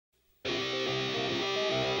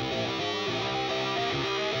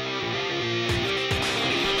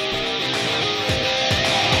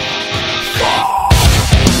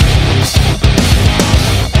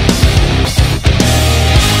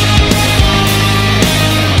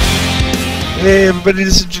Hey everybody,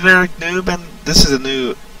 this is Generic Noob, and this is a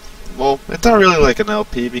new... Well, it's not really like an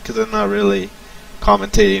LP because I'm not really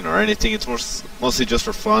commentating or anything. It's mostly just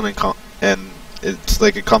for fun and it's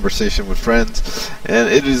like a conversation with friends. And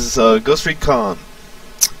it is Ghost Recon.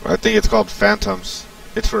 I think it's called Phantoms.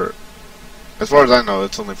 It's for... As far as I know,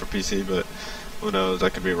 it's only for PC, but who knows, I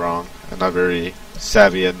could be wrong. I'm not very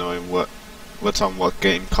savvy at knowing what's on what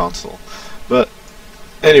game console. But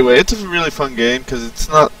anyway, it's a really fun game because it's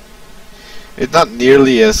not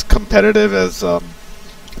nearly as competitive as or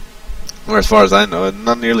as far as I know,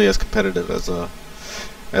 not nearly as competitive as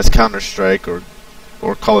Counter-Strike or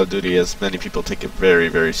Call of Duty, as many people take it very,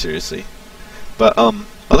 very seriously. But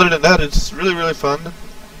other than that, it's really fun.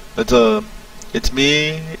 It's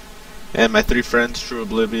me and my 3 friends, True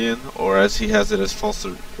Oblivion, or as he has it as False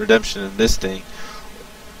Redemption in this thing,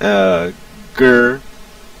 GurXD,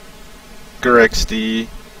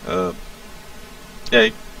 yeah,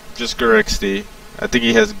 just GurXD. I think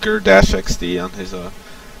he has Gur-XD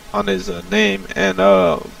on his name,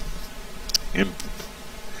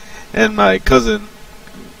 and my cousin,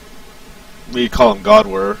 we call him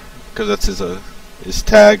Godwar because that's his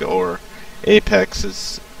tag, or Apex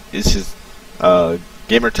is his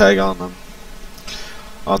gamer tag on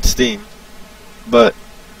Steam. But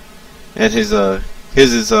and his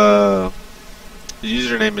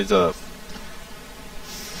username is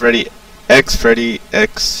Freddy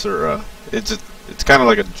X, or it's kind of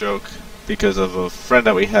like a joke because of a friend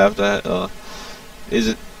that we have that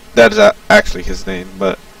is actually his name.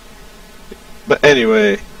 But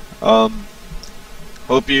anyway,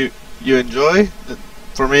 hope you enjoy.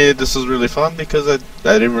 For me, this was really fun because I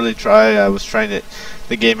didn't really try. I was trying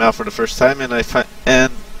the game out for the first time, and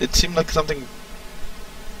and it seemed like something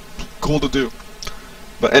cool to do.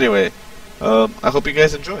 But anyway, I hope you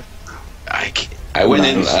guys enjoy. I went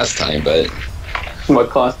in last time, but... What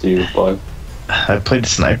class do you play? I played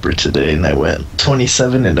Sniper today and I went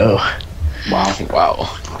 27-0. Wow.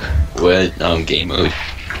 What game mode?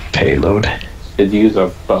 Payload. Did you use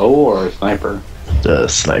a bow or a sniper? The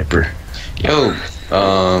Sniper. Yo,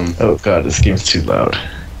 Oh god, this game's too loud.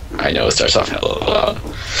 I know, it starts off hella loud.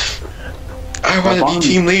 I want to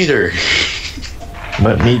be team leader!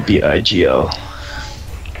 Let me be IGL.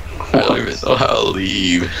 I don't even know how to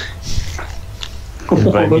leave.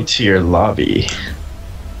 Invite me to your lobby.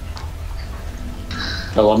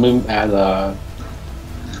 So let me add I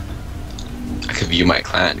could view my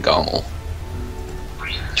clan, Gommel.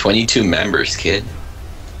 22 members, kid.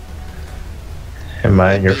 Am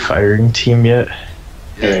I in your firing team yet?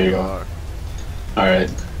 There you go. Alright.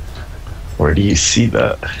 Where do you see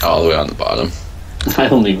that? All the way on the bottom. I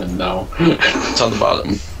don't even know. It's on the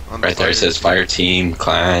bottom. Right there it says fire team,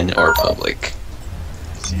 clan, or public.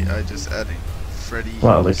 See, I just adding Freddy.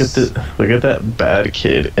 Wow, look at that bad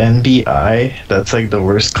kid. NBI? That's like the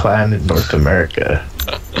worst clan in North America.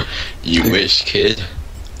 You wish, kid.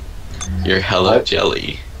 You're hella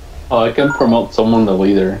jelly. Oh, I can promote someone to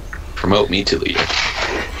leader. Promote me to leader.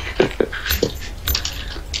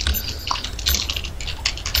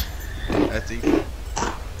 I think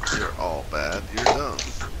you're all bad. You're dumb.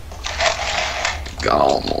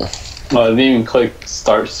 Gommel. Oh, I didn't even click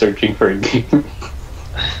start searching for a game.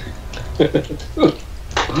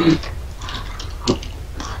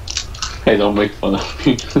 Hey, don't make fun of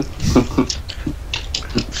me.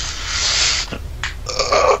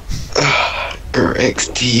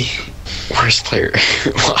 XD. Worst player.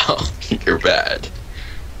 Wow, you're bad.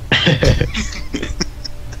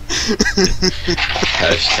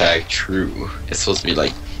 Hashtag true. It's supposed to be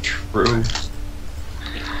like true.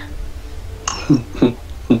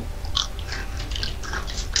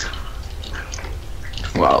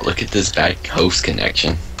 Wow, look at this bad host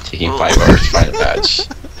connection. Taking 5 hours to find a badge.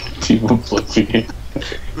 Team of flipping.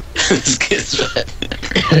 This kid's bad.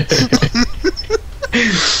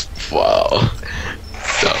 Wow.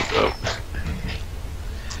 Sounds dope.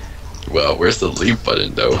 Well, where's the leave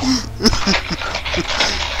button though?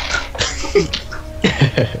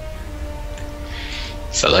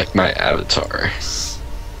 Select my avatar.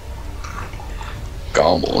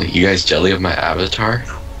 Gommel, you guys jelly of my avatar?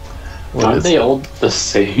 Aren't they all the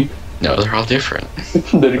same? No, they're all different.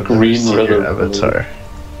 They're green, red, your or avatar.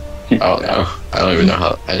 Oh no, I didn't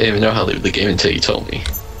even know how to leave the game until you told me.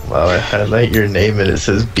 Well, I highlight your name and it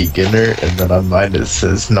says beginner, and then on mine it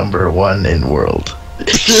says #1 in world. It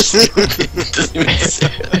doesn't even say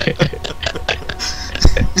that.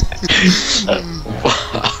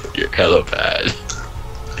 Wow, you're hella bad.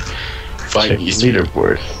 Find Check me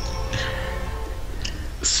leaderboard.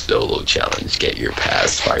 Solo challenge. Get your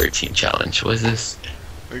pass. Fire team challenge. What is this?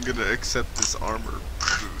 I'm gonna accept this armor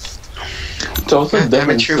boost. So what's the Damn it,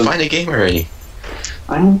 difference? True, find a game already.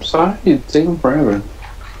 I'm sorry, it's taking forever.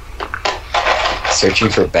 Searching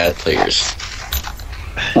for bad players.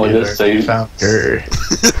 What does it say? Found her.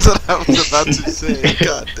 That's what I was about to say.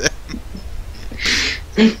 God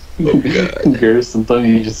damn. Oh god. Girl, sometimes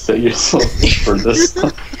you just set yourself up for this.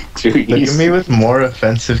 Too Look at easy. me with more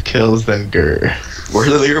offensive kills than Gur. Where are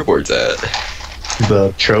the leaderboards at?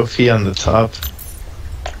 The trophy on the top.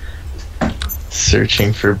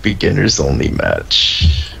 Searching for beginners only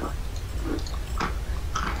match.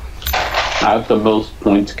 I have the most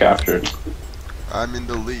points captured. I'm in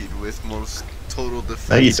the lead with most total defense.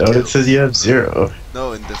 No, you don't. It says you have 0.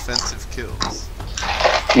 No, in defensive kills.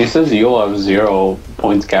 He says you'll have 0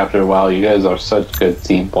 points captured. Wow, you guys are such good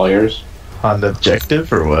team players. On the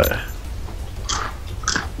objective or what?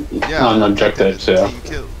 Yeah, On objectives, yeah.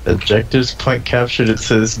 15 kills. Objectives point captured. It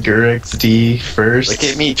says Gur XD first. Look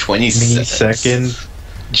at me, 20 Me second.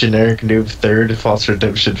 Generic noob third. False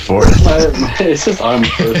redemption fourth. It's just I'm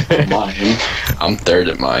first on mine. I'm third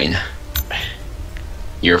at mine.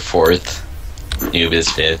 You're fourth. Noob is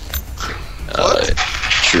fifth.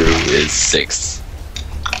 True is sixth.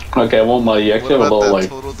 Okay, well, you What actually have a about little, that like,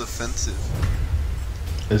 total defensive?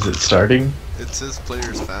 Is it starting? It says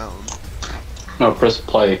players found. no, press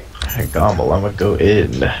play. Hey, Gomble, I'm gonna go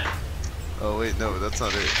in. Oh wait, no, that's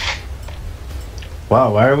not it.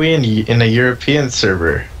 Wow, why are we in a European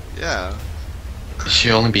server? Yeah. It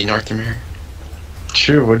should only be North America.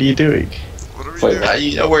 True, what are you doing? What are we Wait, doing? How do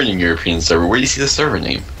you know we're in a European server? Where do you see the server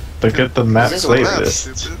name? Look at the map this a Map,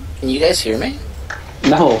 playlist. stupid. Can you guys hear me?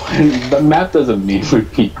 No, the map doesn't mean we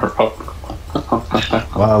beat her up.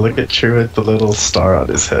 Wow, look at True with the little star on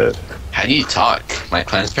his head. How do you talk? My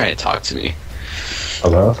clan's trying to talk to me.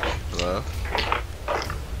 Hello? Hello?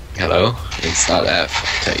 Hello? It's not F,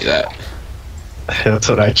 I'll tell you that. That's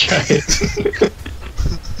what I tried.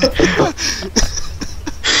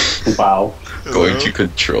 Wow. Going Hello? to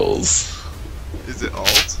controls. Is it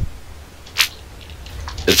alt?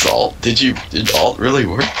 It's alt. Did alt really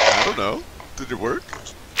work? I don't know. Did it work?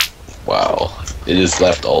 Wow. It is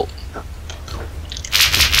left alt.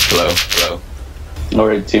 Hello? Hello?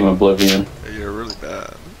 Alright, Team Oblivion. Hey, you're really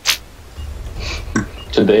bad.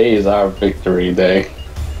 Today is our victory day.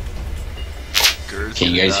 Gur's Can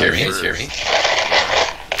you gonna guys die hear me? first. Hear me?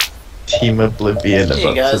 Team Oblivion Hey,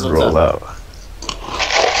 about guys, to what's roll up? out.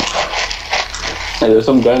 Hey, there's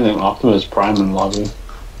some guy named Optimus Prime in lobby.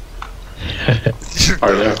 You're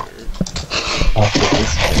Are there? Oh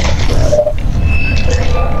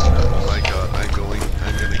my god, I'm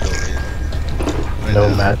gonna go in. Right No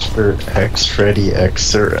now. match for X Freddy X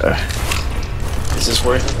Sura. Is this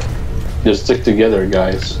working? Just stick together,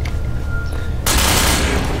 guys.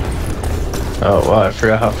 Oh wow, I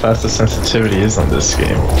forgot how fast the sensitivity is on this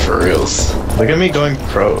game. For reals. Look at me going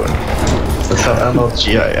prone. That's how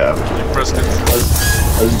MLG I am. Press control.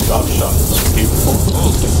 Let's drop shots on people.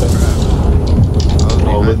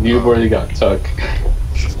 Oh, but you've already got tuck.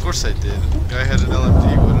 Of course I did. Guy had an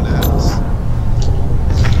LMG, what an ass.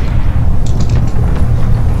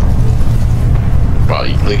 Wow,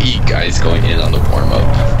 look at you guys going in on the warm-up.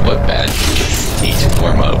 What bad need to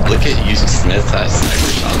warm up. Look at you, Smith has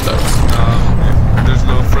sniper shot though. There's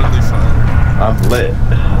no friendly fire. I'm lit.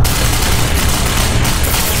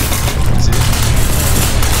 See?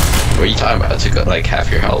 What are you talking about? I took like half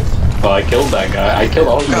your health. Oh, I killed that guy. I killed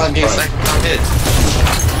all of God, his I'm friends. I'm hit.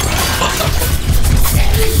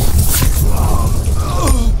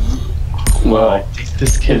 Well,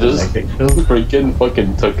 This he kid just is like a kill. freaking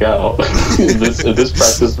fucking took out. this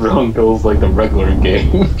practice round goes like a regular game.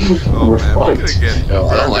 Oh We're man, we're fucked. gonna get Yo,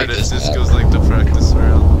 I don't murdered like if this this map. goes like the practice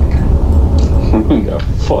round. We got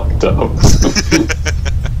fucked up.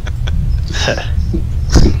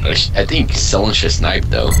 I think someone should snipe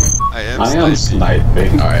though. I am I am sniping.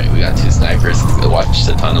 sniping. Alright, we got 2 snipers. Let's go watch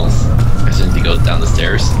the tunnels. As soon as he goes down the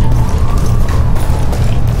stairs.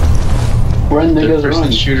 Run, Third niggas, person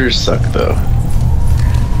run. shooters suck though.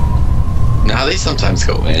 Now they sometimes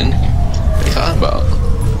go in. What are you talking about?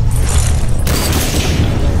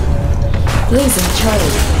 Losing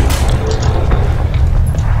Charlie.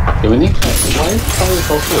 Do we need to... Why is Charlie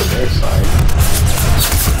go to their side?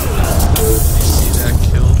 You see that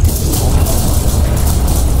kill?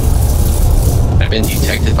 I've been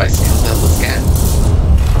detected by scans that look at.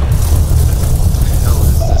 What the hell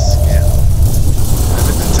is this scam? I've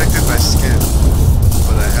been detected by scam,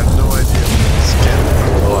 but I have no idea what the scam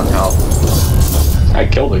is. Low on health. I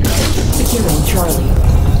killed a guy. Securing Charlie.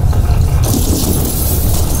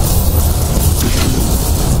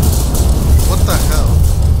 What the hell?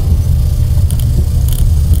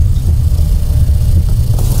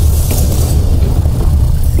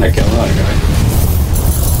 I killed another guy.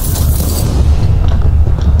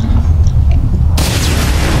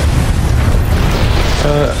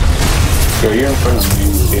 Yo, you're in front of me.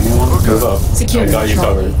 You see anyone? Move up. Secure I got you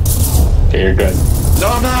Charlie. covered. Okay, you're good. No,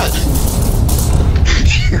 I'm not.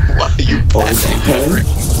 Why are you passing over?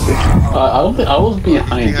 I was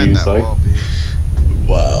behind you, that so wall, B.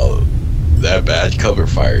 Wow, that bad cover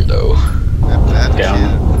fire though. That bad Down.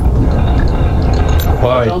 kid.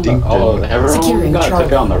 Wow, I think oh, everyone Securing got Charlie.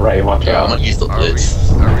 took it on the right. Watch Yeah, I'm out. gonna use the Are we blitz.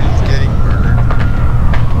 getting murdered?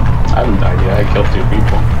 I haven't died yet. I killed 2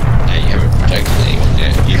 people. Yeah, you haven't protected anyone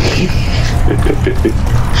yet.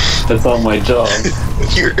 That's all my job.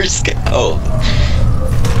 You're a scout.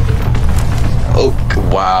 Oh,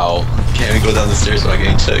 wow. Can't we go down the stairs while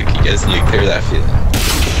getting checked? You guys need to clear that field.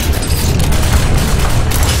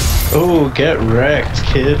 Oh, get wrecked,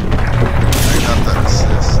 kid. I got that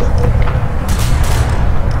assist.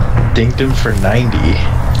 Dinked him for 90.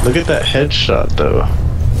 Look at that headshot, though.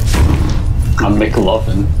 I'm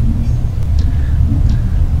McLovin.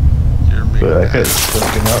 You're making But that guy's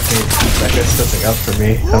stepping up me. That guy's stepping up for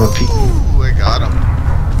me. I'm a peek. Ooh, I got him.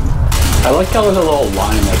 I like how there's a little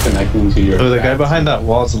line like connecting to your. Oh, the guy back. behind that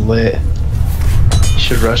wall's lit. You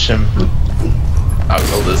should rush him. I'll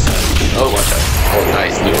go this side. Oh, watch out. Oh,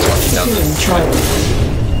 nice. Luke's walking down Securing this. Charlie.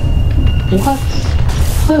 What?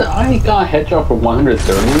 I got a headshot for 130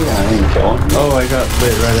 and I didn't kill him. Oh, I got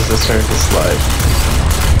lit right as I started to slide.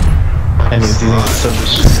 And he's using some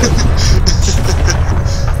shit.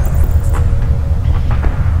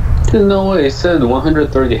 There's no way. It said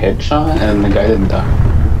 130 headshot and the guy didn't die.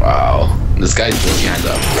 Wow. This guy's behind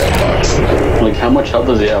the red box. Like, how much health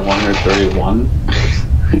does he have? 131?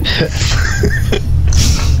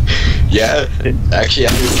 Yeah. Actually, I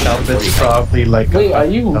think It's probably like. Wait, are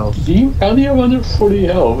you? health. How do you have 140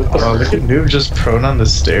 health? What the Oh, look at Noob just prone on the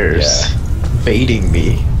stairs. Yeah. Baiting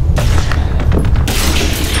me.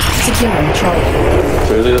 Securing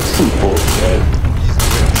Charlie. Really, that's some bullshit.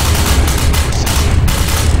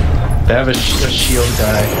 They have a shield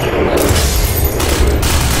guy.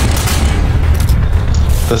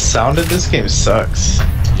 The sound of this game sucks.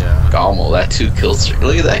 Yeah. Gommel, that 2 kill streak.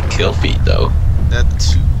 Look at that kill feed though. That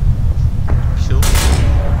 2 kill.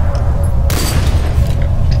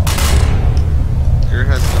 Girl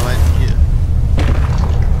has no idea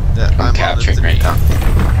that I'm capturing on a right now.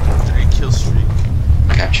 3 kill streak.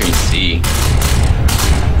 Capturing C.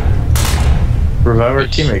 Revive our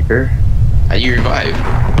teammaker. How do you revive?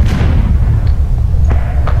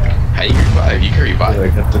 How do you revive? You can I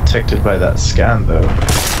revive. got detected by that scan though.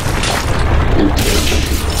 Apparently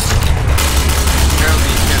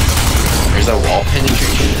you can't. There's a wall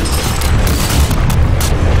penetration.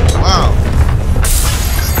 Wow.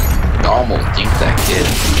 Gommel, dink that kid.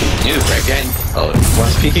 Noob, right behind. Oh,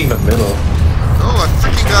 One's peeking the middle. Oh, I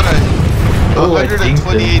freaking got Oh, I dinked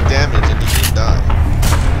 128 damage and he didn't die.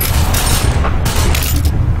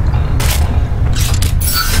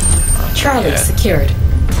 Charlie Yeah. secured.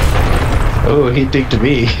 Oh, he dinked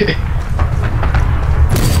me.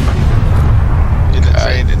 In the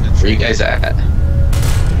train, in the where you train. guys at?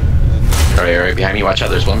 Alright, behind me. Watch out.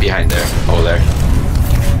 There's one behind there. Over there.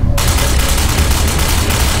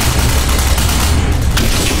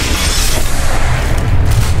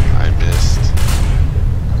 I missed.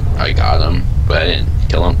 I got him, but I didn't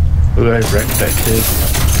kill him. Ooh, I wrecked that kid.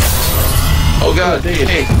 Oh god, dang it.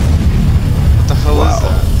 hey. What the hell is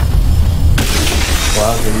that?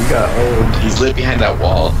 Wow, you got owned. He's lit behind that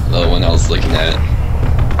wall, the one I was looking at.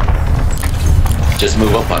 Just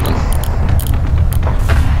move up on him.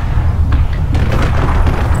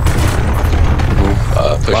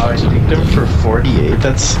 Push Wow, I him. dinked him for 48.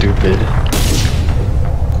 That's stupid.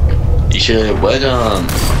 You should,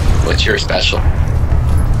 what's your special?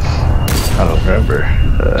 I don't remember.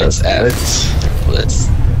 It's F. Let's,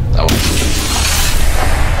 that one.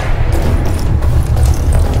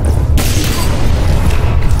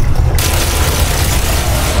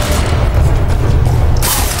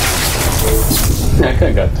 That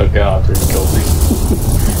guy got took out after he killed me.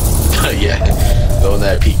 Yeah, the one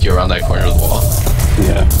that peeked you around that corner of the wall.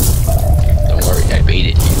 Yeah. Don't worry, I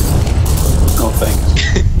baited you. Oh,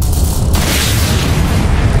 thanks.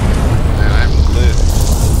 Man, I'm lit.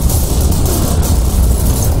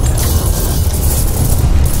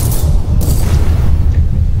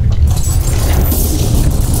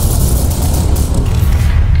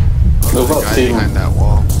 Move The up, guy team. behind that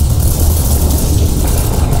wall.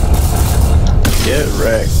 Get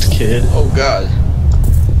wrecked, kid. Oh god.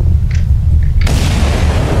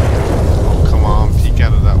 Oh, come on, peek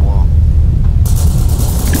out of that wall.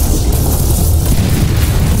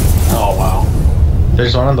 Oh, wow.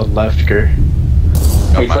 There's one on the left, Ger.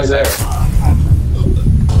 He's my right there.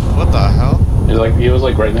 What the hell? He was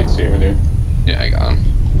like right next to you, dude. Yeah, I got him.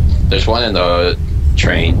 There's one in the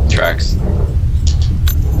train tracks.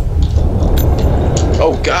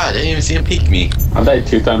 Oh god, I didn't even see him peek me. I died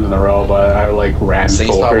 2 times in a row, but I like ran Same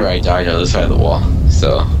spot where forward. I died on the other side of the wall.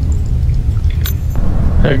 So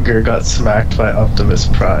Edgar got smacked by Optimus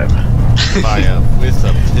Prime. With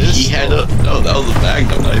a pistol. he had a no, that was a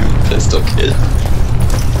Magnum, not even a pistol, kid.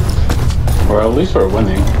 Or at least we're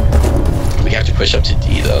winning. We have to push up to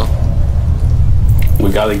D though. We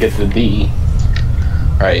gotta get to D.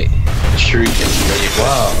 Alright. Shurikens ready for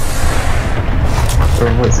Wow. Or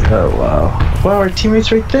was it? Oh wow. Wow, our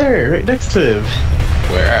teammate's right there, right next to him.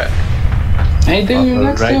 where at? Hey dude, On you're the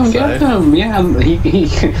next right to him, side. get him! Yeah, he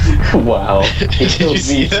wow. He Did killed you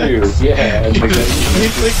see me that? too. Yeah, and like,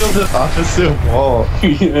 He's like on the opposite wall.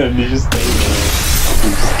 yeah, and he just stayed there.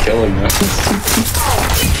 He's just killing us.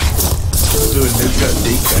 Dude, this got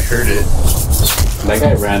deep. I heard it. That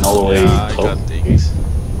guy ran all the way Yeah, I close. got dinged.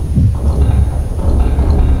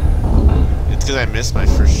 It's because I missed my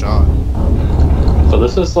first shot. So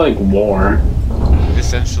this is like war.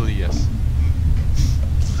 Essentially, yes.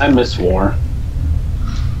 I miss war.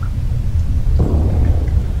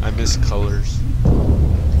 I miss colors.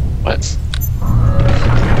 What?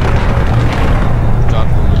 God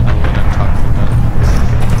will know what I'm talking about.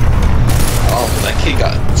 Oh, that kid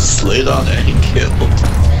got slid on and killed.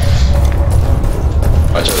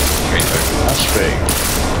 Watch out, this train there. Flashbang.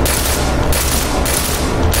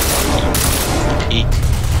 Eek.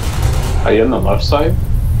 Are you on the left side?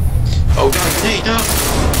 Oh god, hey, no!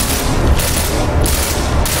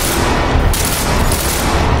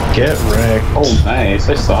 Get wrecked. Oh, nice.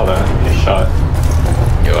 I saw that. You shot.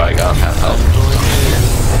 Yo, I got half health.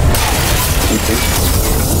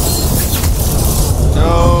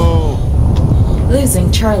 No!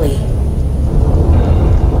 Losing Charlie.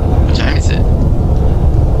 What time is it?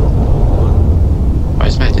 Why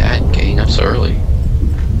is my dad getting up so early?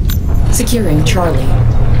 Securing Charlie.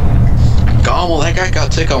 God, well, that guy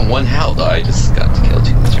got sick on 1 health. I just got to kill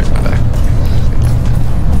 2. Let's turn my back.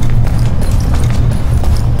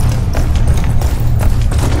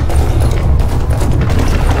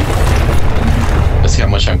 Let's see how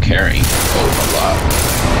much I'm carrying. Oh, a lot.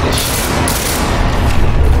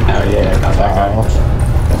 Oh yeah, I got that guy.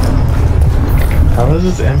 How is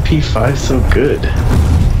this MP5 so good? It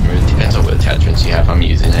really depends on what attachments you have. I'm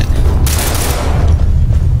using it.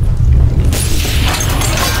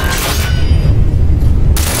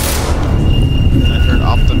 I heard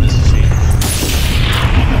Optimus change.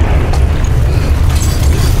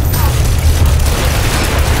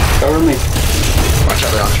 Cover me. Watch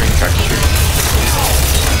out, they're on train track street.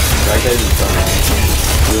 That guy just done it.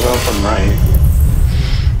 Move up and right.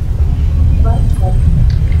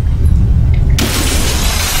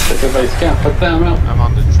 Take a base camp. Put them out. I'm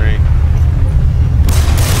on the train.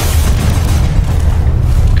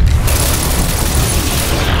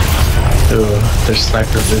 Ooh, their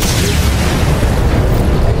sniper visited.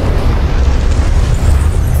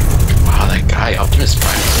 Wow, that guy, Optimus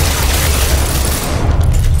Prime.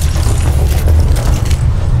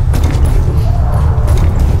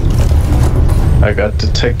 I got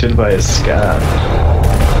detected by a scan.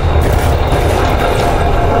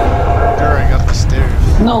 Sure, I got the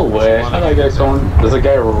stairs. No way. How that guy going? There's a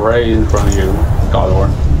guy right in front of you, Godor.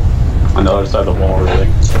 On the other side of the wall, really.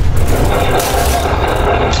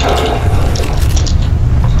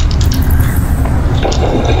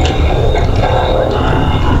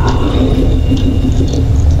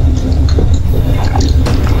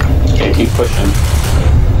 Okay, keep pushing.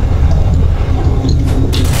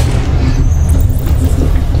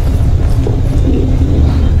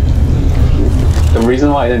 The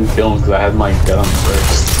reason why I didn't kill him is because I had my gun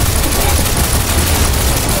first.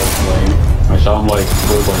 I shot him like,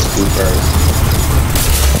 it was like 2 first.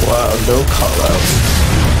 Wow, no call out.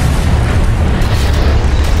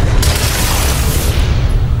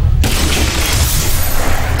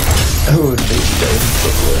 Oh, they don't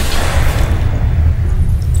look.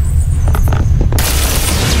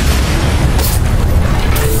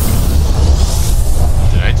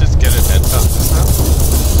 Did I just get a headshot just now?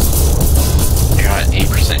 I got an 8%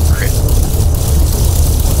 crit.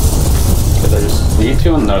 But there's you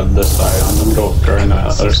two on this side. I'm gonna go during the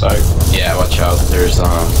other side. Yeah, watch out. There's, I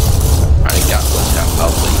got what's that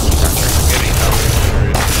health, but he keeps on trying to get me health.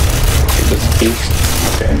 Okay, just keep.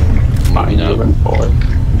 Okay. Mine up. Moving forward.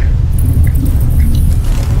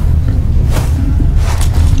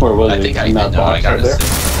 Where was I he? think I In that did know. I box got right a there? 6.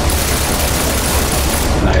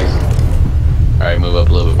 Nice. Alright, move up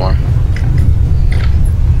a little bit more.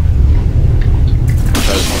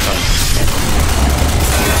 Try this one time.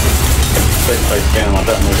 Quick, like, scan him on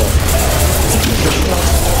that move up.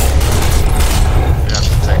 I got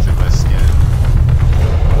detected by scan.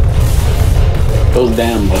 Those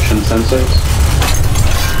damn motion sensors.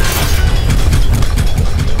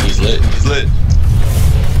 He's lit. He's lit.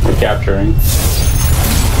 We're capturing.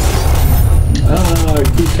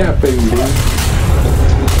 Keep capping,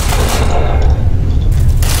 dude.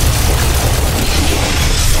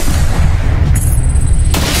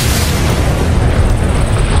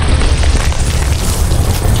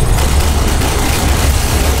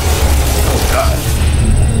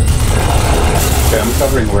 Okay, I'm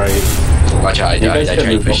covering right. Watch out, I You guys died. I can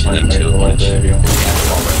tried move pushing up him right too right much. there if you want.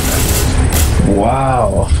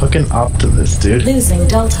 Wow, fucking Optimus, dude. Losing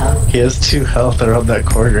Delta. He has 2 health around that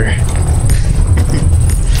corner.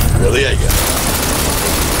 Really? I got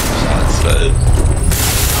shots fed.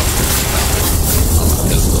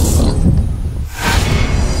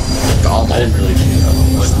 I didn't really see that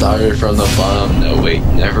one. Started from the bottom. No, wait,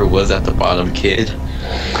 never was at the bottom, kid.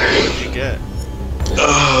 What did you get?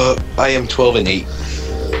 I am 12 and 8.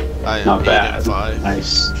 I am Not 8 bad. and 5.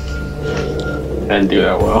 Nice. Didn't do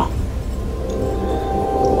that well.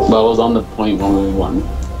 But I was on the point when we won.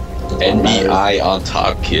 NBI on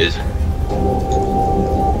top, kid.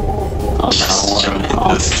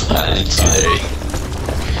 Oh, This planet today.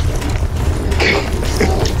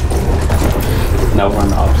 now we're on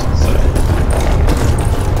the opposite side.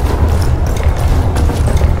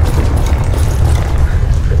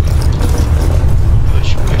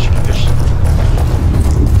 Push, push, push.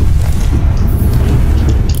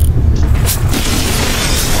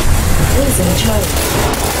 Losing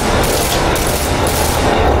Charlie.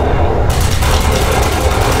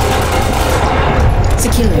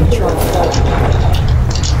 Securing Charlie.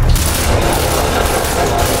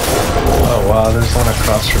 Oh wow, there's one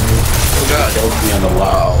across from me. Oh god. Killed me on the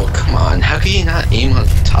wall. Wow, come on. How can you not aim on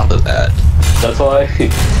top of that? That's why.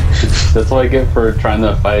 That's what I get for trying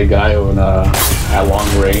to fight a guy when at long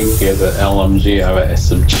range. He has an LMG. I have an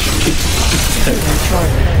SMG. Securing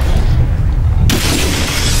Charlie.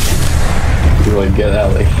 He's like, get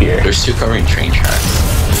out of here. There's 2 covering train tracks.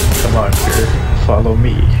 Come on, here, follow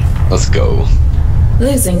me. Let's go.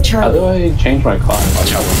 Losing How do Charlie. I change my class?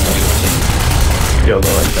 Watch out, we're going. YOLO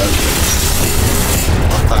like that.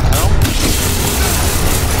 What the hell?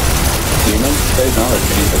 You know, they know how to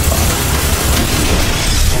change the class.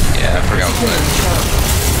 Yeah, I forgot what. Securing Charlie.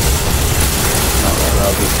 Not that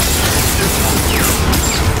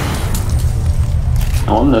I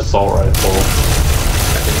want an assault rifle.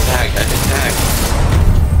 I've been tagged, I've been tagged.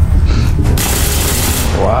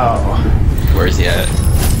 Wow, Where is he at?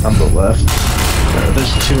 on the left.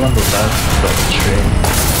 There's 2 on the left of the train.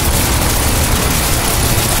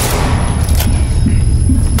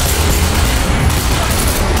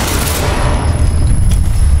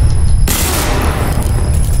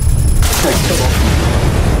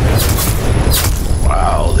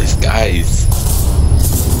 Wow, these guys.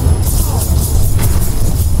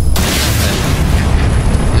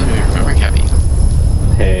 I don't even remember Cappy.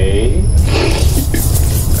 Hey.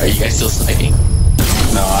 Are you guys still sniping?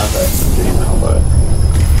 No, I have SMG now, but.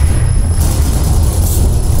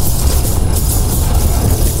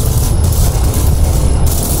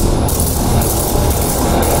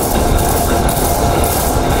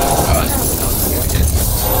 God,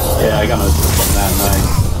 Yeah, I got a from that night.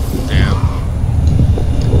 Damn.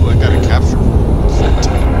 Oh, I got a capture.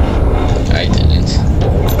 I didn't.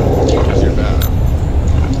 Because you're bad.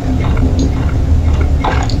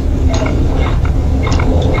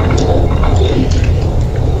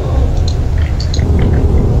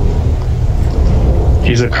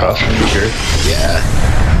 He's across from me here. Yeah.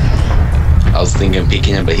 I was thinking of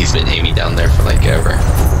peeking him, but he's been aiming down there for like ever.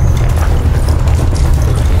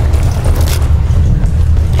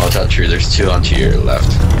 Watch out, True. There's 2 onto your left.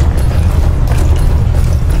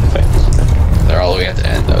 They're all the way at the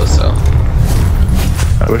end though, so.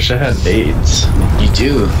 I wish I had nades. You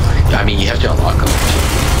do. I mean, you have to unlock them.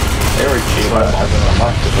 They were cheap. But I haven't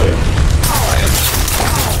unlocked it.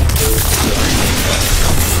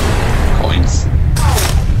 Coins.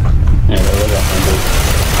 Yeah, they were 100.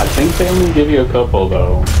 I think they only give you a couple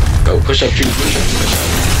though. Go, push up, True. Push up, push up.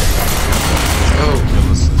 Let's go.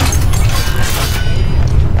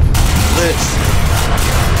 Blitz.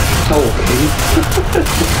 Oh,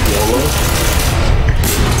 YOLO.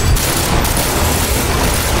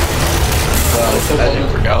 Wow, that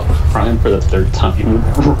didn't work out. Prime for the 3rd time.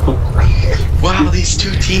 Wow, these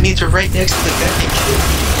 2 teammates are right next to the bank.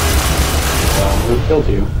 Who killed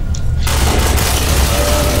you?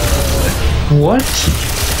 What?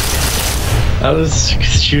 I was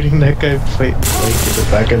shooting that guy like in the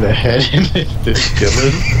back of the head and it didn't kill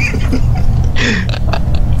him.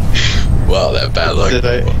 Wow, that bad luck. Did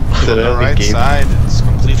I On the have right the game? side, it's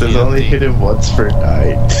completely It says only empty. hit him once per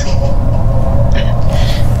night.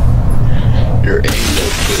 Your aim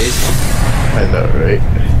though, kid. I know, right?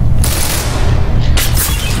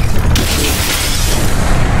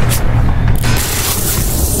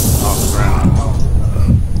 Oh crap.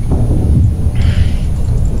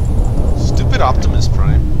 Stupid Optimus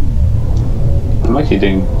Prime. I'm actually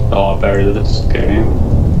doing a lot better this game.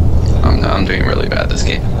 I'm doing really bad this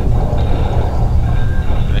game.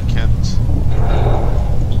 I can't.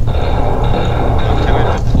 How can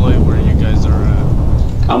I deploy where you guys are at?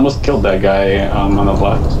 I almost killed that guy on the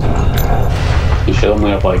left. He should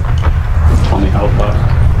only have like 20 health left.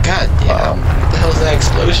 God damn, what the hell is that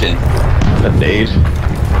explosion? A nade.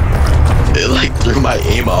 It like threw my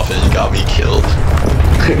aim off and it got me killed.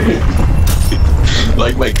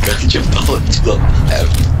 Like my gun just fell into the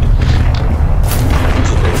left.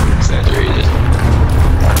 It's a little exaggerated.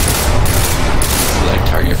 Select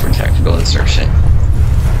target for tactical insertion.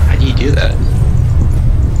 How do you do that?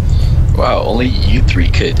 Wow, only you three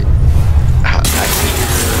could activate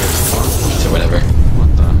or whatever.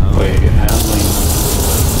 What the hell? Wait, handling.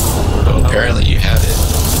 Well, apparently you have it.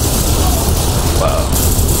 Wow.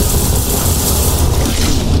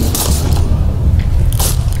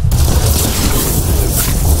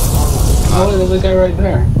 Oh, there's a guy right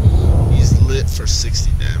there. He's lit for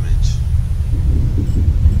 60 damage.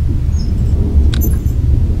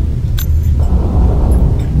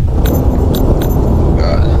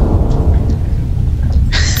 God.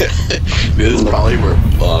 This is probably where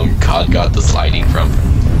COD got the sliding from.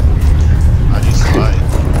 How'd you slide?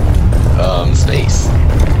 Space.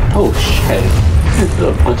 Oh shit.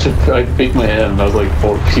 A bunch of. I peeked my head and there was like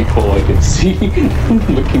 4 people I could see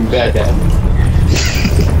looking back at me.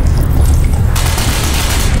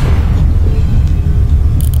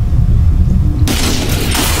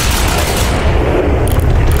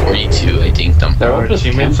 42, I think them. They're all Our just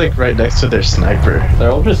teammates camped. like right next to their sniper.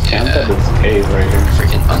 They're all just camped at this cave right here.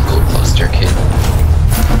 Freaking Uncle Cluster kid.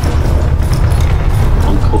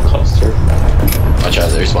 Uncle Cluster. Watch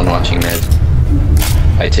out, there's one watching mid.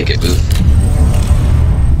 High ticket booth.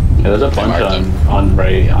 Yeah, there's a bunch marked on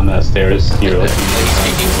right on that stairs. You're looking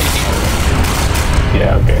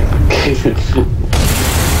Yeah, okay.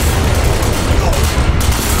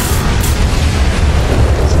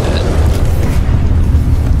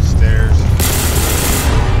 Stairs.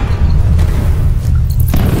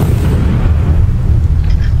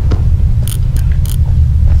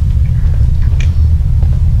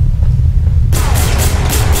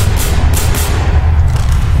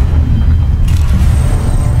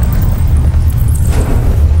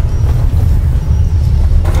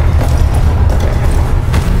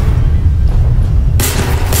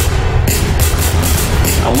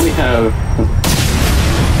 I only have.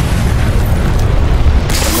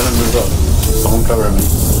 I'm gonna move up. Someone cover me.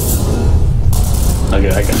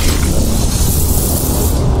 Okay, I can.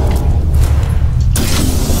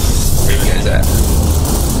 Where you guys at?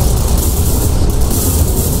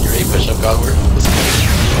 You ready to push up, Godward? Let's go.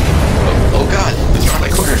 Oh god, he's around my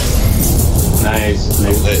corner. Nice.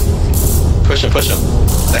 Nice. Lit. Push him, push him.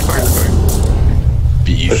 That corner, that corner.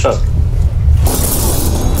 Beast. Push up.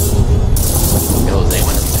 Yo, is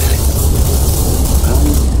anyone inside?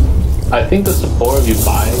 I think the support if you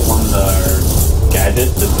buy one of the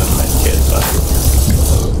gadgets is a med kit, but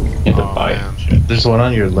you have to Oh, buy man. it. There's one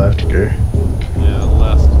on your left, Gur. Yeah,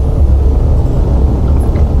 left.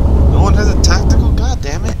 No one has a tactical? God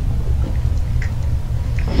damn it.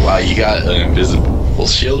 Wow, you got an invisible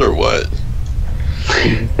shield or what?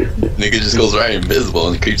 Nigga just goes right invisible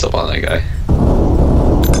and creeps up on that guy.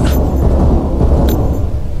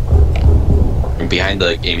 From behind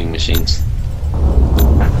the gaming machines.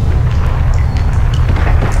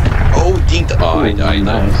 Oh, dinked. Oh, I died.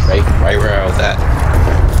 Nice. Right where I was at.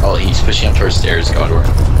 Oh, he's pushing up towards stairs, Godward.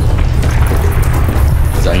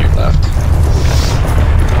 He's on your left.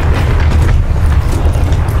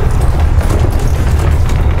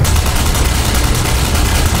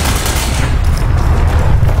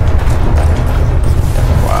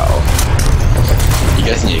 Wow. You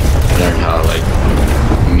guys need to learn how to, like,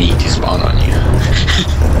 meat to spawn on you.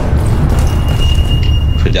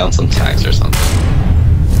 Put down some tags or something.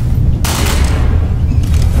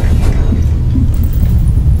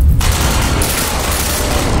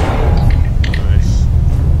 Nice.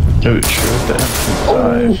 Oh, sure, that.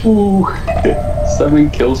 Ooh, 7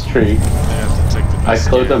 kill streak. They have to take the I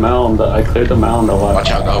cleared the mound. I cleared the mound a lot.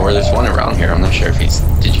 Watch out, Godward. There's one around here. I'm not sure if he's.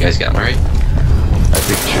 Did you guys get him right? I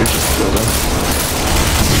think Sure just killed him.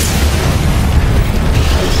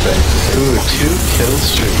 Ooh, 2 kill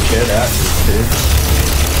streak. Get at me, dude.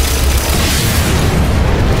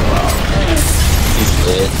 He's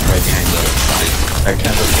lit right behind the side. I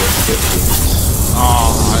can't afford to get these.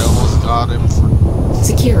 Oh, I almost got him for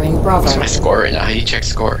Securing Bravo. What's my score right now? How do you check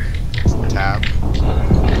score? tab.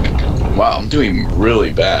 Wow, I'm doing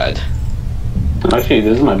really bad. Actually,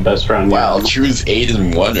 this is my best round. Wow, yet. True's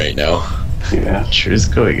 8-1 right now. Yeah. True's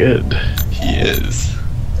going good. He is.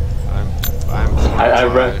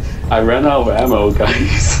 I ran out of ammo,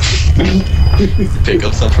 guys. Pick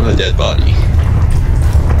up some from the dead body.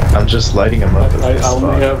 I'm just lighting him up. I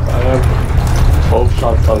have 12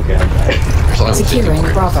 shots again. There's only Securing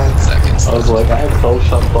 54 Bravo. seconds. I was like, I have 12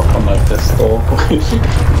 shots left on my pistol.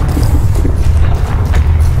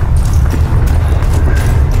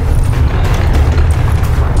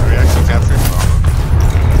 Are we actually capturing Bravo?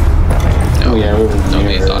 No, Yeah, we were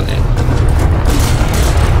nobody's near. on it.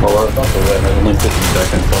 Well, we're about to win. There's only 50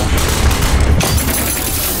 seconds left.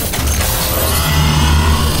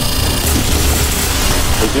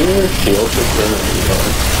 Is your shield just in the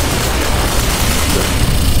reload?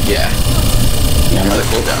 Yeah. Yeah, There's my a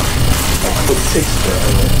cooldown. put 6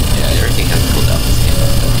 forever. Yeah, everything has a cooldown this game.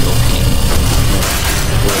 That's OP.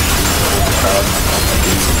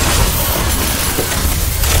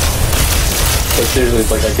 But seriously,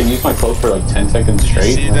 it's like I can use my clothes for like 10 seconds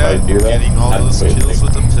straight. See And if I that? do that, Getting all that's those basic. kills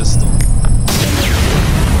with a pistol.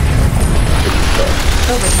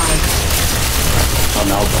 Overtime. Oh,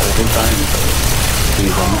 now it's overtime.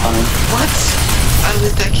 Please, one time. What? I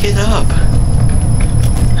lit that kid up.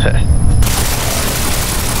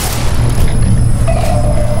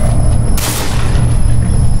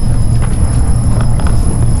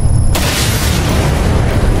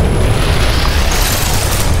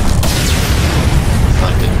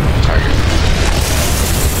 Fucking target.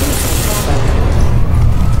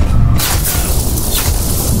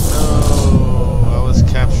 No, I was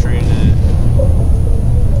capturing it.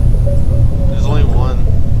 There's only one.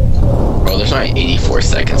 Bro, there's only 84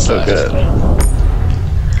 seconds So left. good.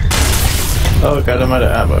 Oh, got him out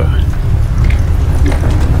of ammo.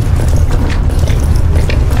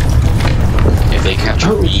 If they capture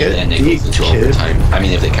Oh, B, get then it deep, goes into kid. overtime. I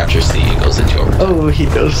mean, if they capture C, it goes into overtime. Oh, he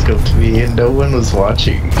no-scoped me and no one was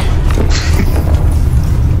watching.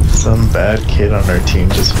 Some bad kid on our team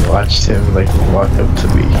just watched him like walk up to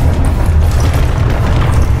me.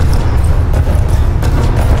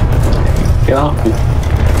 Get off me.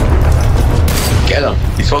 Get him.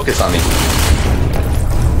 He's focused on me.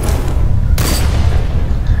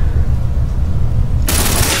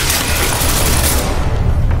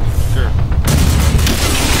 Sure.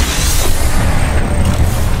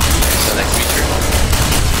 It's the next feature.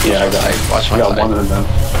 Yeah, I got, Watch I my got side. one of them.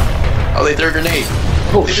 Oh, they threw a grenade.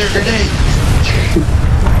 Oh, They threw a grenade.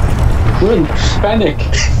 run! Panic!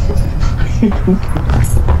 That's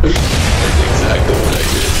exactly what I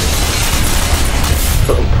did.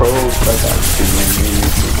 Pro like that.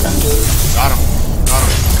 Got him. Got him.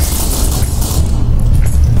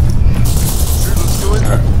 Sure, let's do it.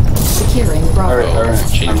 Securing Bravo.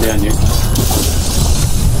 Alright, Change I'm it. behind you.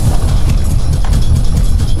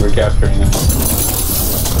 We're capturing it.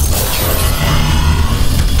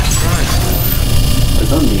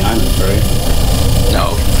 There's none behind us, right?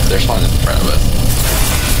 No, there's one in front of us.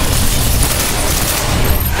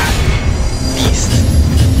 Beast.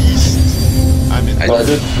 I'm in. Well,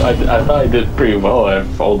 I thought I did pretty well. I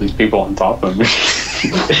have all these people on top of me.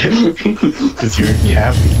 Cause you're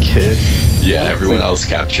happy, kid. Yeah, everyone else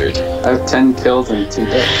captured. I have 10 kills and 2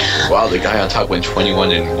 deaths. Wow, the guy on top went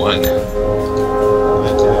 21-1. 9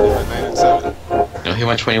 and 7. No, he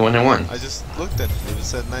went 21-1. I just looked at it. It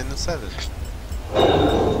said 9 and 7.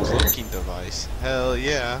 Cloaking device. Hell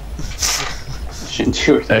yeah. Shouldn't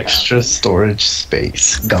you? Extra storage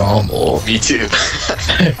space. Gomble. Me too.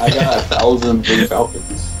 I got 1,000 blue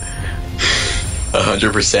falcons.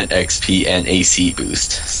 100% XP and AC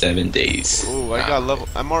boost. 7 days. Ooh, I got level.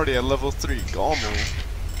 I'm already at level 3. Almost.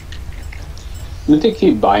 Did they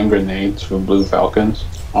keep buying grenades for blue falcons?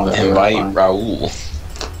 On the Invite farm? Raul.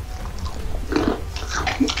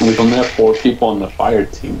 We only have 4 people on the fire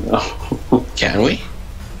team, though. Can we?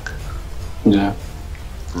 Yeah.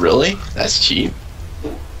 Really? That's cheap.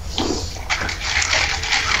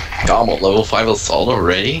 Gommel, level 5 assault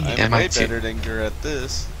already? I'm way better than you're at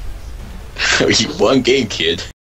this. You one game, kid.